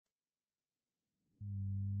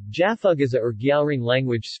Japhug is a Gyalring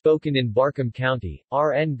language spoken in Barkam County,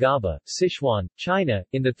 RN Gaba, Sichuan, China,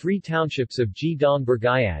 in the three townships of Jidong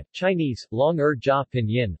Burgayad, Chinese, Long Jia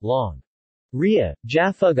Pinyin, Long Ria,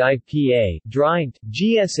 Japhug IPA, Drient,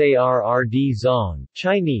 Gsarrd Zong,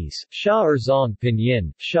 Chinese, Sha Zong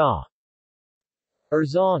Pinyin, Sha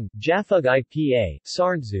Zong, Japhug IPA,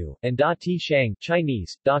 Sarnzu, and Da Ti Shang,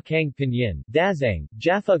 Chinese, Da Kang Pinyin, Dazang,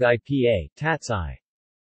 Japhug IPA, Tatsai.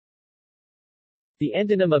 The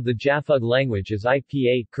endonym of the Japhug language is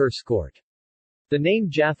IPA, Ker Skort. The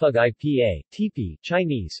name Japhug IPA, Tipi,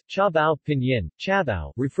 Chinese, Chabao Pinyin,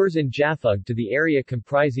 Chabao, refers in Japhug to the area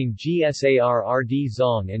comprising Gsarrd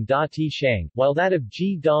Zong and Da Ti Shang, while that of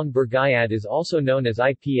Jidong Burgayad is also known as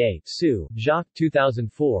IPA, Su, Jacques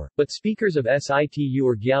 2004, but speakers of Situ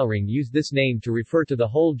or Gyalring use this name to refer to the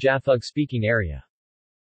whole Japhug-speaking area.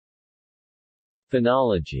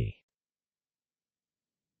 Phonology.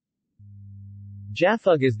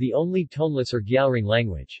 Japhug is the only toneless or Gyalring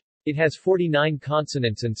language. It has 49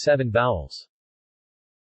 consonants and 7 vowels.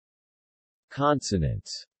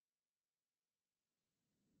 Consonants.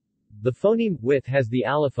 The phoneme with has the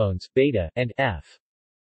allophones beta and f.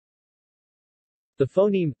 The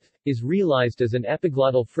phoneme th is realized as an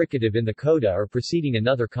epiglottal fricative in the coda or preceding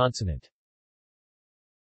another consonant.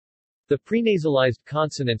 The prenasalized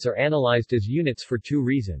consonants are analyzed as units for two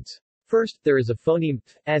reasons. First, there is a phoneme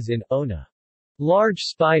th, as in ona, large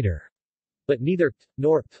spider, but neither th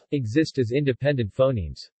nor p exist as independent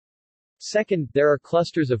phonemes. Second, there are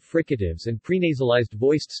clusters of fricatives and prenasalized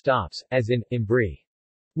voiced stops, as in imbri,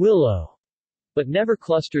 willow, but never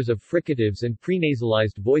clusters of fricatives and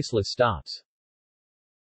prenasalized voiceless stops.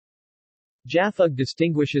 Japhug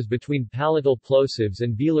distinguishes between palatal plosives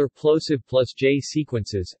and velar plosive plus j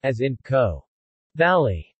sequences, as in ko,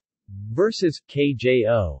 valley, versus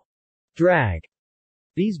kjo, drag.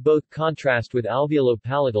 These both contrast with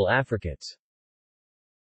alveolo-palatal affricates.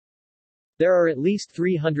 There are at least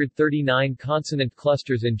 339 consonant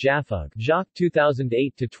clusters in Japhug, Jacques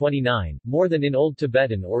 2008-29, more than in Old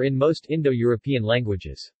Tibetan or in most Indo-European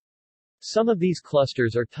languages. Some of these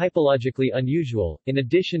clusters are typologically unusual. In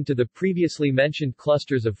addition to the previously mentioned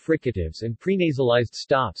clusters of fricatives and prenasalized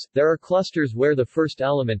stops, there are clusters where the first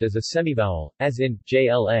element is a semivowel, as in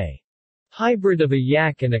JLA, hybrid of a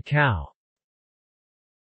yak and a cow.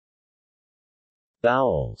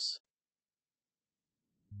 Vowels.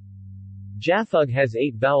 Japhug has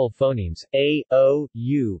 8 vowel phonemes, a, o,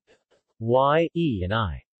 u, p, y, e and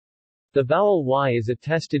I. The vowel y is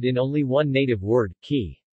attested in only one native word,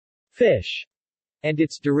 ki, fish, and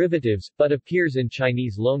its derivatives, but appears in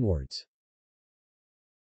Chinese loanwords.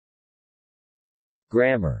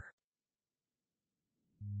 Grammar.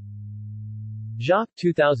 Jacques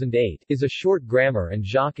 2008 is a short grammar and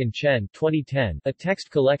Jacques and Chen 2010 a text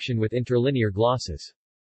collection with interlinear glosses.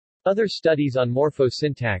 Other studies on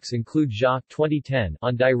morphosyntax include Jacques 2010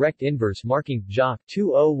 on direct inverse marking, Jacques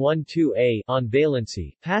 2012a on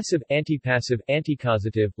valency, passive, antipassive,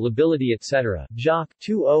 anticausative, lability etc., Jacques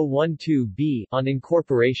 2012b on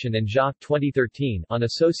incorporation and Jacques 2013 on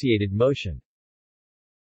associated motion.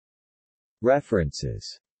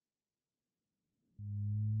 References.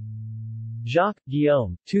 Jacques,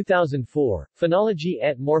 Guillaume, 2004, Phonologie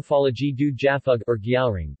et morphologie du Japhug or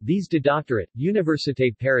Gyalring, these de doctorat,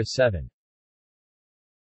 Université Paris 7.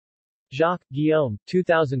 Jacques, Guillaume,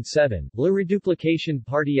 2007, La reduplication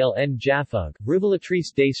partielle en Japhug,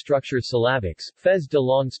 Révélatrice des structures syllabiques, Fez de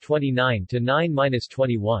langues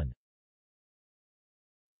 29-9-21.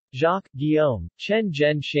 Jacques, Guillaume, Chen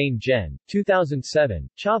Zhen Shane Zhen, 2007,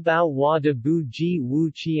 Cha Bao Hua de Bu Ji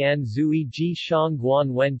Wu Qian Zui Ji Shang Guan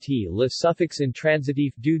Wen Ti le suffix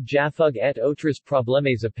intransitif du Japhug et autres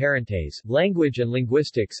problèmes apparentes, Language and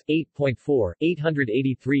Linguistics, 8.4,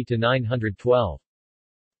 883-912.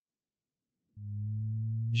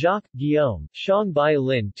 Jacques, Guillaume, Shang Bai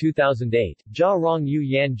Lin 2008, Jia Rong Yu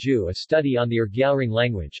Yan Ju A Study on the Gyalring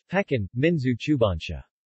Language, Pekin, Minzu Chubansha.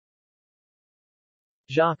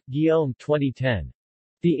 Jacques, Guillaume 2010.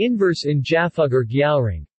 The Inverse in Japhug or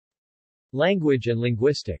Gyalring. Language and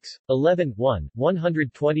Linguistics. 11 1,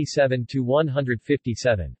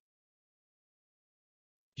 127-157.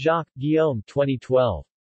 Jacques, Guillaume 2012.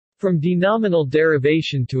 From Denominal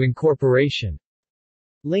Derivation to Incorporation.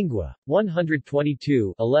 Lingua.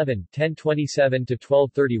 122 11,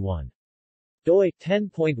 1027-1231. doi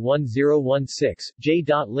 10.1016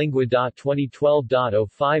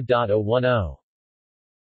 j.lingua.2012.05.010.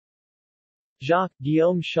 Jacques,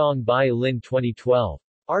 Guillaume Shang Bai Lin 2012.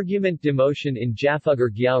 Argument de motion in Japhug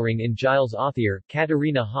or Gyalring in Giles Authier,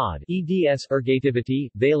 Katarina Hod, eds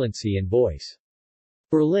Ergativity, Valency and Voice.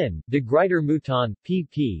 Berlin, De Gruyter Mouton,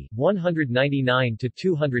 pp.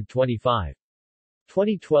 199-225.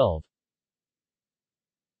 2012.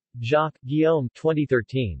 Jacques, Guillaume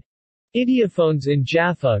 2013. Idiophones in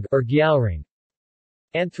Japhug or Gyalring.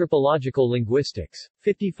 Anthropological Linguistics.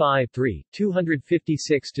 55 3,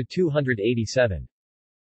 256-287.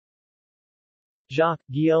 Jacques,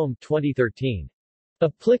 Guillaume 2013.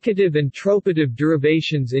 Applicative and tropative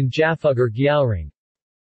derivations in Japhug or Gyalring.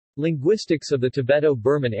 Linguistics of the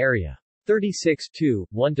Tibeto-Burman Area. 36 2,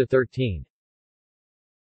 1-13.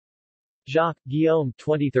 Jacques, Guillaume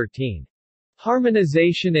 2013.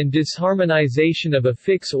 Harmonization and disharmonization of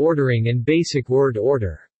affix ordering and basic word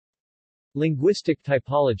order. Linguistic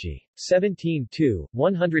Typology. 17 2,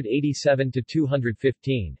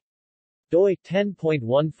 187-215. doi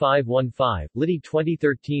 10.1515, Liddy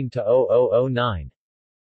 2013-0009.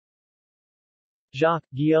 Jacques,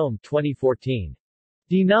 Guillaume 2014.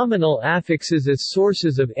 Denominal affixes as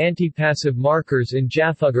sources of antipassive markers in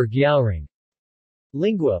Japhug or Gyalring.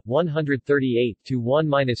 Lingua,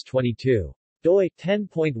 138-1-22. doi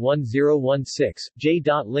 10.1016,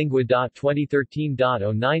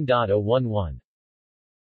 j.lingua.2013.09.011.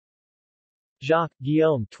 Jacques,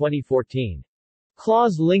 Guillaume 2014.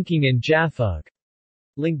 Clause linking in Japhug.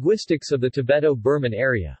 Linguistics of the Tibeto-Burman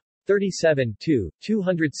Area. 37 2,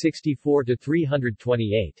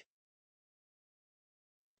 264-328.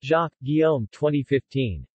 Jacques, Guillaume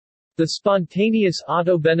 2015. The spontaneous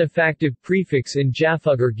autobenefactive prefix in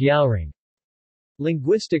Japhug or Gyalring.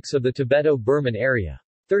 Linguistics of the Tibeto-Burman Area.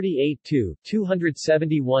 38 2,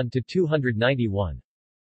 271-291.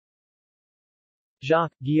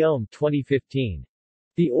 Jacques, Guillaume 2015.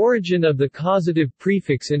 The origin of the causative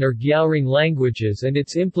prefix in or Gyalring languages and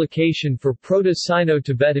its implication for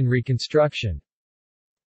Proto-Sino-Tibetan reconstruction.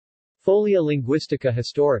 Folia Linguistica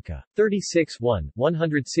Historica. 36 1,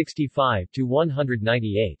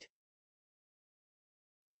 165-198.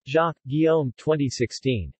 Jacques, Guillaume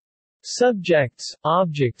 2016. Subjects,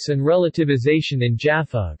 Objects and Relativization in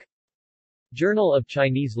Japhug. Journal of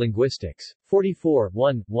Chinese Linguistics. 44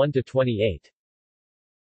 1, 1-28.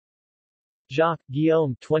 Jacques,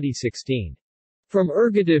 Guillaume 2016. From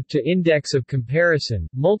Ergative to Index of Comparison,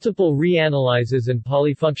 Multiple Reanalyses and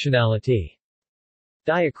Polyfunctionality.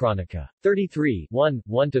 Diachronica. 33 1,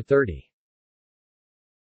 1-30.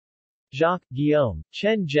 Jacques, Guillaume,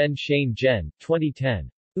 Chen Zhen Shane Zhen, 2010.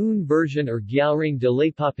 Une version or Gyalring de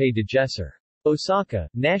l'épopée de Gesser. Osaka,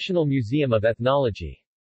 National Museum of Ethnology.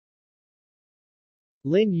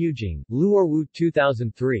 Lin Yujing, Luorwu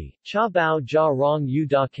 2003, Cha Bao Jia Rong Yu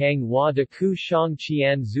Da Kang Hua De Ku Shang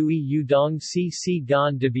Qian Zui Yu Dong Si Si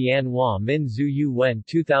Gan De Bian Hua Min Zhu Yu Wen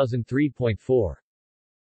 2003.4.